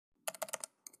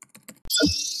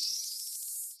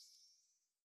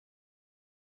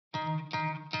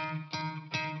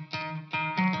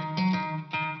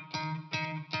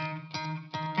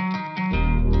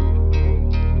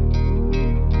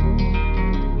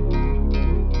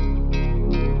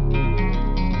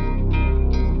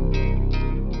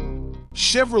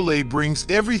Chevrolet brings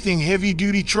everything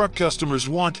heavy-duty truck customers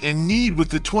want and need with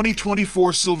the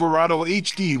 2024 Silverado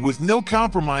HD with no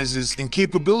compromises in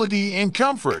capability and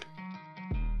comfort.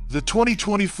 The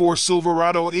 2024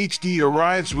 Silverado HD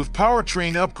arrives with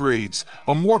powertrain upgrades,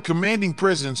 a more commanding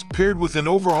presence paired with an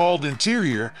overhauled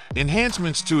interior,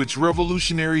 enhancements to its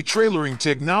revolutionary trailering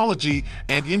technology,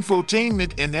 and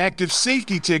infotainment and active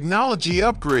safety technology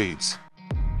upgrades.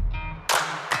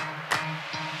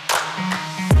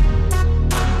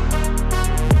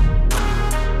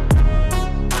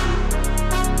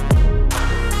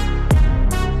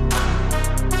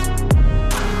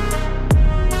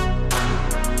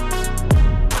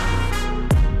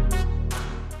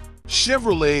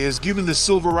 Chevrolet has given the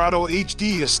Silverado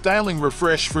HD a styling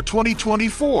refresh for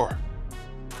 2024.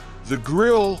 The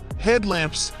grille,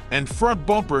 headlamps, and front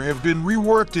bumper have been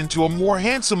reworked into a more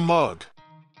handsome mug.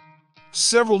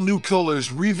 Several new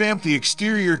colors revamp the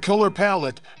exterior color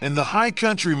palette, and the High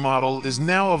Country model is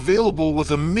now available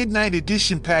with a Midnight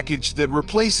Edition package that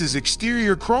replaces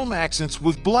exterior chrome accents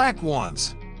with black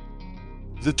ones.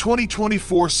 The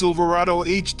 2024 Silverado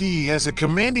HD has a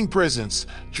commanding presence,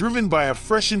 driven by a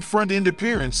freshened front-end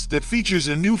appearance that features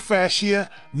a new fascia,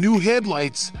 new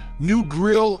headlights, new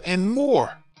grille, and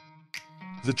more.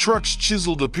 The truck's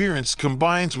chiseled appearance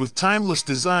combines with timeless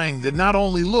design that not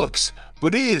only looks,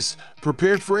 but is,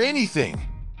 prepared for anything.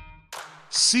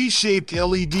 C-shaped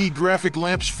LED graphic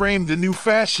lamps frame the new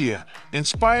fascia,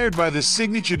 inspired by the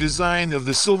signature design of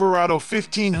the Silverado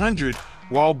 1500,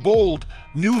 while bold,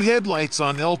 new headlights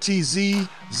on LTZ,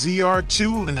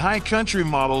 ZR2, and High Country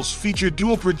models feature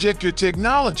dual projector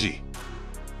technology.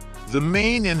 The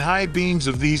main and high beams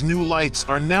of these new lights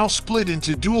are now split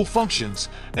into dual functions,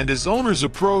 and as owners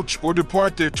approach or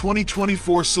depart their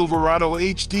 2024 Silverado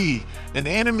HD, an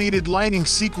animated lighting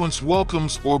sequence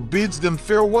welcomes or bids them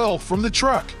farewell from the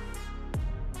truck.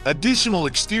 Additional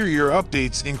exterior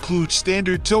updates include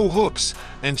standard tow hooks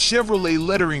and Chevrolet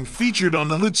lettering featured on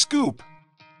the hood scoop.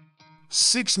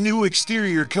 6 new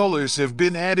exterior colors have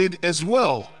been added as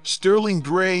well: sterling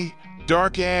gray,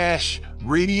 dark ash,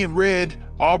 radiant red,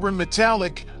 auburn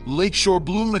metallic, lakeshore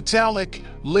blue metallic,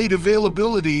 late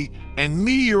availability, and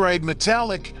meteorite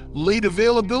metallic, late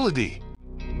availability.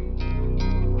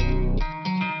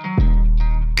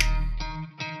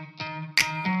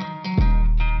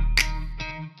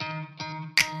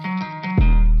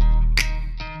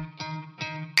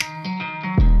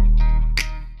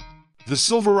 The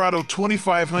Silverado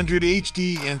 2500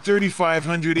 HD and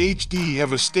 3500 HD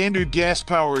have a standard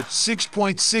gas-powered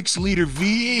 6.6-liter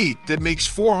V8 that makes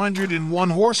 401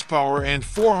 horsepower and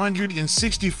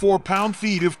 464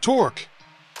 pound-feet of torque.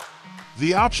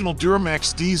 The optional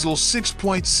Duramax diesel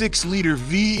 6.6-liter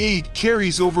V8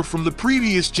 carries over from the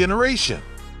previous generation.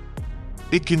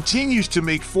 It continues to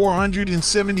make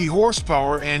 470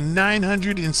 horsepower and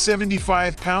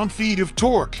 975 pound-feet of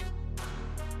torque.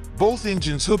 Both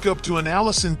engines hook up to an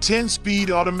Allison 10-speed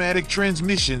automatic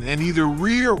transmission and either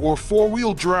rear or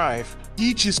four-wheel drive.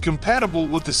 Each is compatible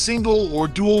with a single or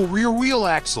dual rear-wheel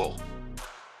axle.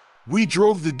 We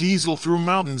drove the diesel through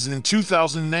mountains in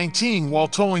 2019 while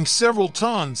towing several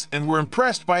tons and were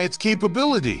impressed by its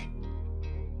capability.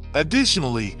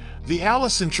 Additionally, the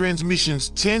Allison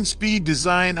transmission's 10-speed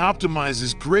design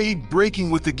optimizes grade braking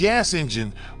with the gas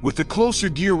engine, with the closer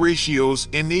gear ratios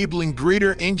enabling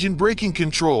greater engine braking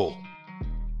control.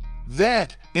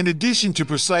 That, in addition to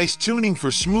precise tuning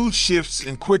for smooth shifts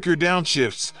and quicker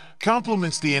downshifts,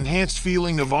 complements the enhanced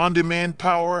feeling of on-demand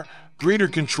power, greater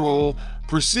control,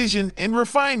 precision, and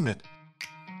refinement.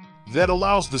 That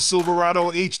allows the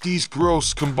Silverado HD's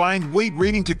gross combined weight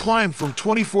rating to climb from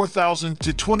 24,000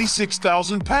 to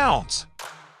 26,000 pounds.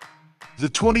 The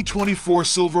 2024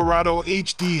 Silverado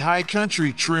HD High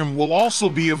Country trim will also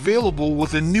be available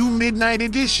with a new Midnight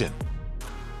Edition.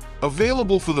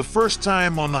 Available for the first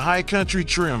time on the High Country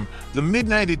trim, the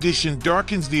Midnight Edition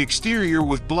darkens the exterior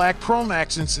with black chrome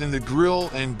accents in the grille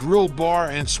and grille bar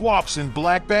and swaps in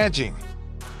black badging.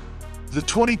 The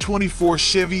 2024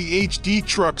 Chevy HD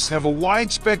trucks have a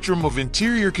wide spectrum of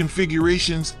interior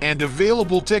configurations and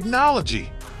available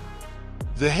technology.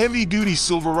 The heavy-duty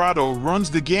Silverado runs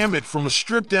the gamut from a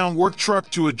stripped-down work truck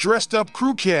to a dressed-up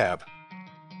crew cab.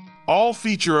 All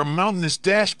feature a mountainous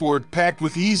dashboard packed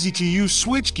with easy-to-use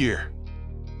switchgear.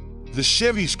 The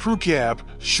Chevy's crew cab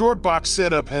short box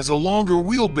setup has a longer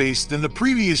wheelbase than the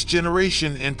previous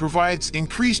generation and provides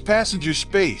increased passenger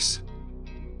space.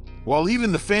 While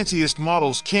even the fanciest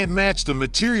models can't match the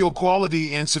material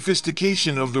quality and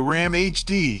sophistication of the Ram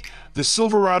HD, the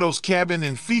Silverado's cabin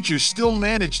and features still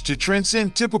manage to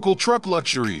transcend typical truck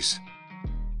luxuries.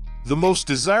 The most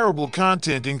desirable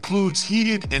content includes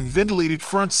heated and ventilated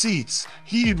front seats,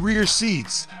 heated rear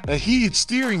seats, a heated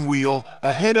steering wheel,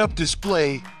 a head-up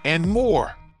display, and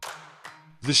more.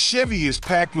 The Chevy is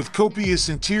packed with copious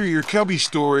interior cubby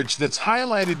storage that's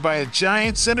highlighted by a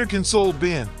giant center console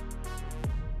bin.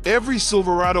 Every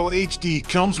Silverado HD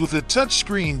comes with a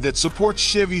touchscreen that supports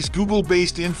Chevy's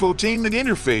Google-based infotainment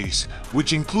interface,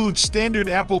 which includes standard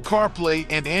Apple CarPlay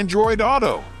and Android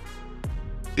Auto.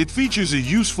 It features a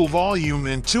useful volume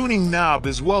and tuning knob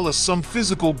as well as some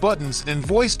physical buttons and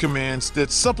voice commands that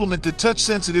supplement the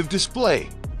touch-sensitive display.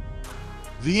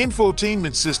 The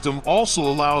infotainment system also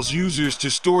allows users to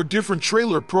store different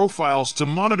trailer profiles to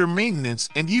monitor maintenance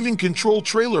and even control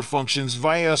trailer functions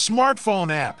via a smartphone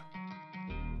app.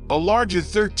 A larger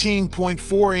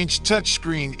 13.4-inch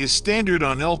touchscreen is standard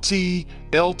on LT,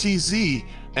 LTZ,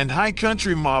 and High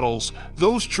Country models.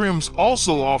 Those trims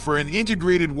also offer an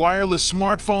integrated wireless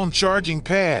smartphone charging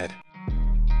pad.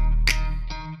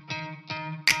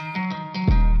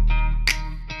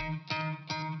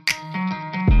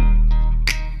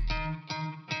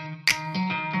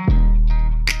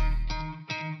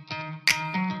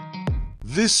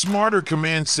 This smarter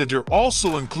command center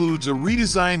also includes a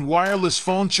redesigned wireless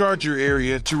phone charger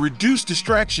area to reduce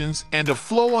distractions and a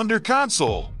flow-under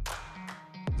console.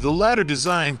 The latter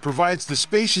design provides the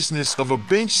spaciousness of a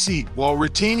bench seat while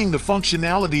retaining the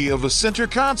functionality of a center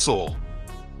console.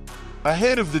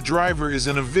 Ahead of the driver is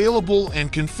an available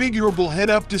and configurable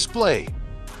head-up display.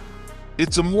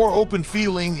 It's a more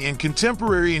open-feeling and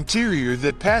contemporary interior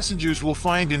that passengers will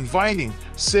find inviting,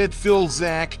 said Phil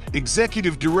Zak,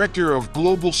 Executive Director of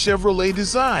Global Chevrolet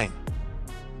Design.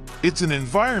 It's an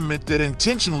environment that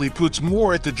intentionally puts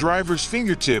more at the driver's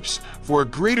fingertips for a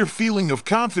greater feeling of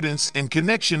confidence and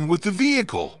connection with the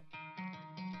vehicle.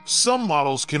 Some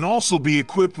models can also be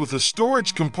equipped with a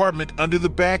storage compartment under the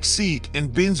back seat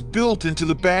and bins built into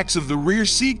the backs of the rear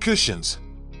seat cushions.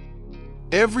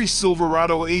 Every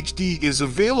Silverado HD is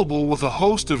available with a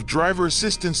host of driver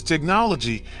assistance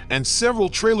technology, and several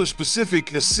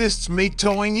trailer-specific assists make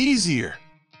towing easier.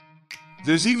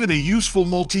 There's even a useful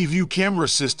multi-view camera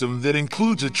system that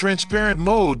includes a transparent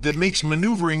mode that makes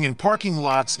maneuvering in parking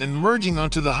lots and merging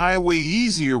onto the highway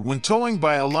easier when towing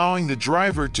by allowing the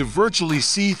driver to virtually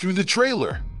see through the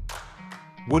trailer.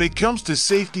 When it comes to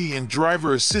safety and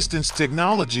driver assistance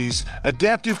technologies,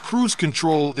 adaptive cruise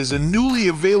control is a newly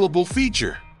available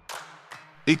feature.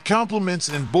 It complements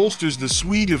and bolsters the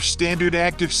suite of standard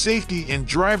active safety and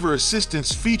driver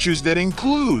assistance features that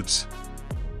includes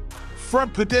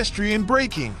front pedestrian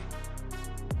braking,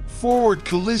 forward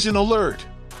collision alert,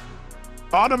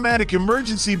 automatic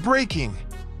emergency braking,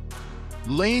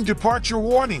 lane departure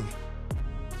warning,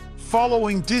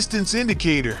 following distance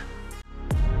indicator.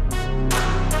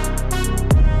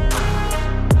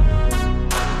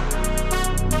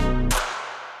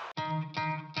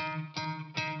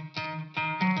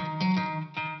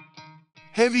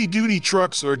 Heavy-duty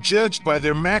trucks are judged by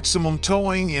their maximum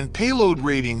towing and payload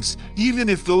ratings, even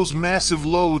if those massive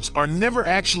loads are never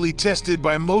actually tested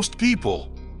by most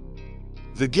people.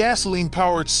 The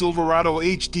gasoline-powered Silverado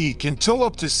HD can tow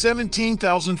up to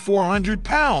 17,400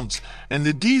 pounds, and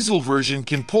the diesel version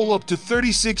can pull up to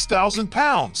 36,000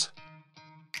 pounds.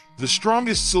 The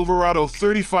strongest Silverado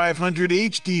 2500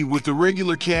 HD with the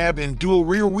regular cab and dual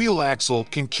rear wheel axle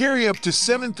can carry up to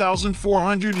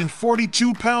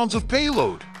 7,442 pounds of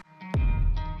payload.